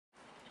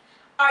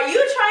Are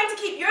you trying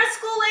to keep your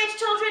school-age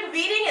children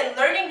reading and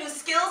learning new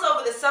skills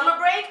over the summer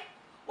break?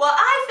 Well,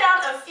 I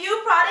found a few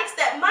products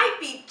that might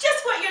be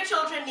just what your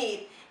children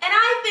need, and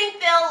I think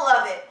they'll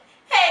love it.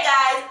 Hey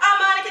guys, I'm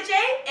Monica J,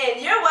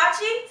 and you're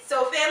watching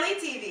So Family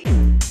TV.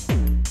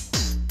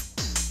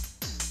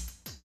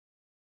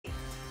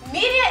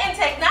 Media and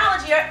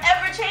technology are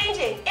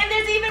ever-changing, and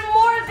there's even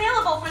more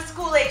available for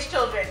school-age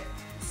children.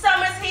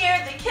 Summer's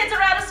here, the kids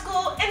are out of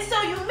school, and so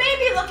you may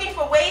be looking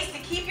for ways to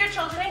keep your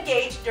children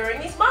engaged during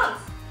these months.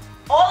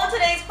 All of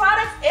today's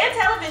products and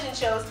television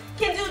shows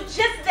can do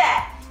just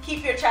that.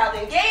 Keep your child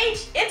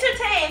engaged,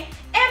 entertained,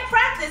 and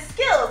practice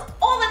skills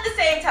all at the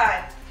same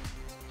time.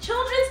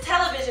 Children's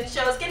television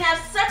shows can have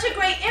such a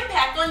great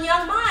impact on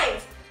young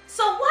minds.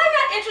 So why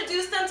not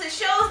introduce them to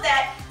shows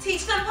that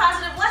teach them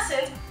positive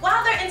lessons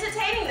while they're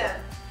entertaining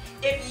them?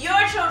 If your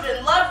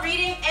children love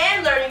reading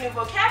and learning new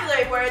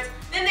vocabulary words,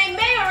 then they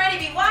may already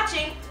be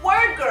watching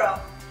Word Girl.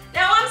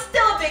 Now, I'm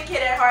still a big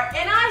kid at heart,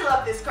 and I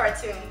love this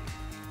cartoon.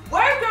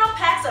 Word Girl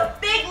packs a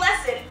big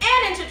lesson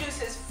and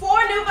introduces 4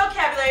 new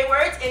vocabulary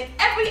words in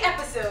every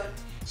episode.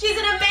 She's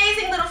an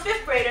amazing little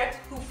 5th grader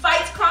who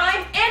fights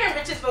crime and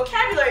enriches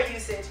vocabulary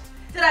usage.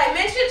 Did I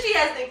mention she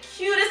has the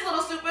cutest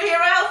little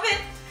superhero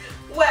outfit?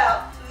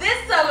 Well, this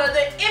summer,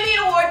 the Emmy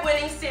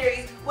Award-winning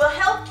series will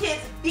help kids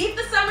beat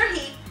the summer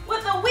heat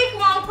with a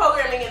week-long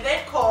programming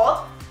event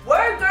called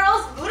Word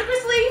Girl's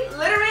Ludicrously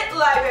Literate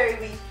Library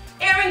Week,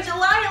 airing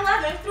July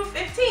 11th through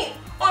 15th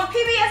on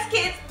PBS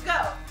Kids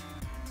Go.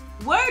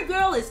 Word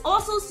Girl is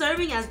also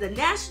serving as the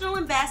National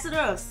Ambassador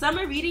of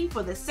Summer Reading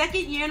for the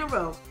 2nd year in a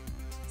row.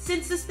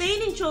 Since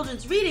sustaining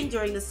children's reading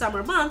during the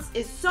summer months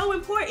is so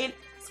important,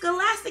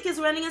 Scholastic is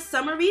running a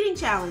summer reading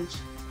challenge.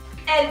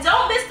 And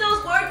don't miss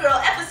those Word Girl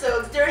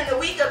episodes during the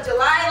week of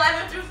July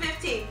 11th through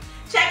 15th.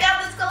 Check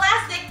out the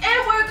Scholastic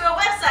and Word Girl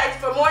websites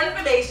for more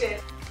information.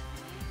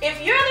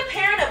 If you're the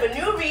parent of a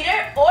new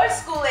reader or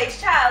school-age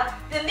child,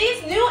 then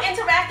these new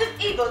interactive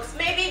ebooks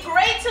may be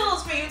great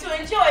tools for you to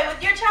enjoy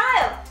with your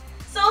child.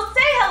 So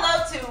say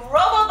hello to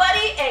Robo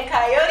and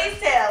Coyote's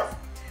Tales,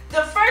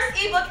 the first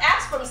ebook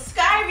apps from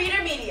Sky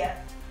Reader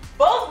Media.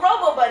 Both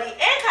Robo and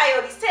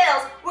Coyote's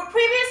Tales were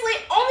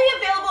previously only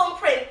available in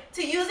print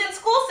to use in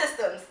school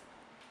systems.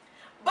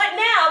 But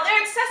now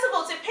they're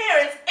accessible to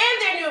parents and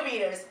their new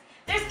readers.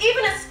 There's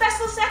even a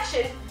special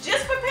section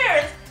just for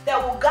parents that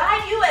will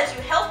guide you as you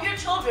help your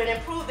children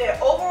improve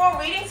their overall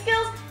reading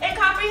skills and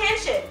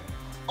comprehension.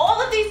 All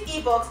of these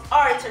ebooks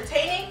are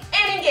entertaining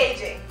and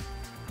engaging.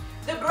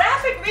 The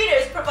graphic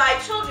readers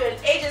provide children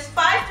ages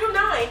 5 through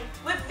 9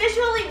 with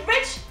visually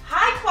rich,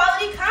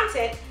 high-quality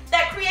content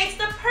that creates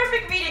the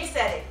perfect reading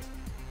setting.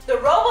 The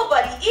Robo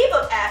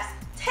ebook apps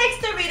takes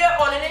the reader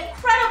on an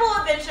incredible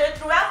adventure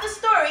throughout the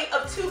story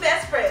of 2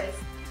 best friends.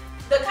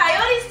 The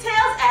Coyote's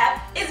Tales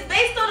app is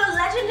based on a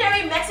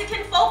legendary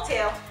Mexican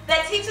folktale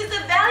that teaches the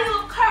value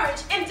of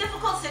courage in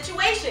difficult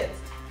situations.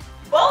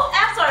 Both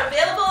apps are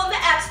available in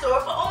the App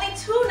Store for only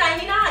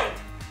 $2.99.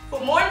 For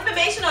more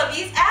information on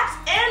these apps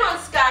and on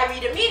Sky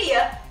Reader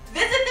Media,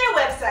 visit their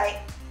website.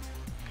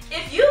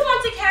 If you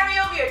want to carry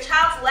over your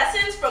child's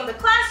lessons from the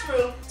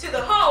classroom to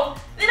the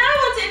home, then I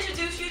want to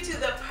introduce you to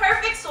the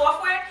perfect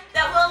software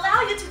that will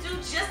allow you to do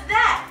just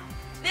that.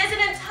 There's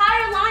an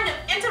entire line of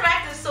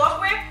interactive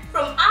software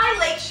from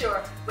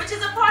iLakeshore, which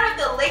is a part of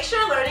the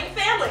Lakeshore Learning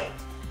family.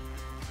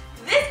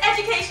 This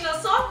educational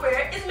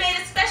software is made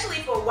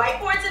especially for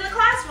whiteboards in the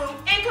classroom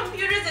and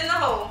computers in the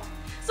home.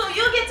 So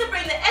you'll get to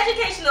bring the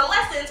educational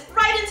lessons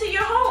right into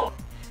your home.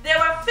 There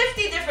are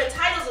 50 different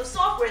titles of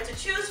software to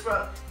choose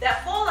from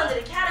that fall under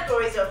the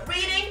categories of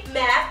reading,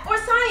 math, or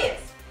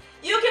science.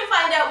 You can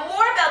find out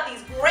more about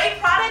these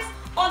great products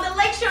on the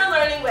Lakeshore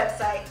Learning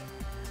website.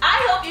 I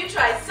hope you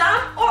try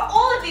some or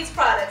all of these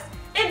products.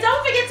 And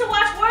don't forget to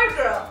watch Word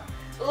Girl.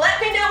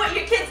 Let me know what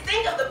your kids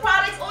think of the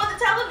products or the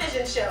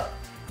television show.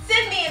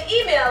 Send me an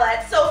email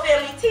at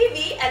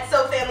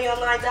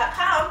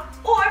sofamilytv@sofamilyonline.com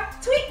or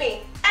tweet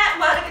me at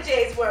Monica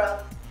J's World.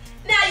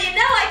 Now you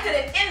know I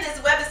couldn't end this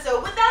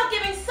webisode without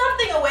giving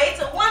something away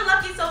to one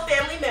lucky So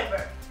Family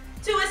member.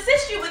 To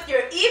assist you with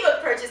your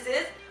ebook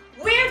purchases,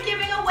 we're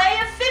giving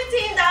away a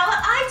 $15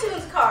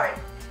 iTunes card.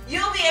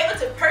 You'll be able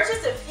to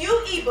purchase a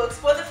few ebooks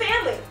for the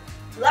family.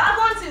 Log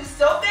on to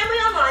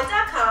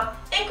SoFamilyOnline.com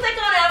and click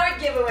on our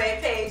giveaway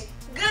page.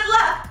 Good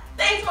luck!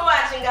 Thanks for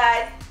watching,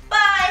 guys.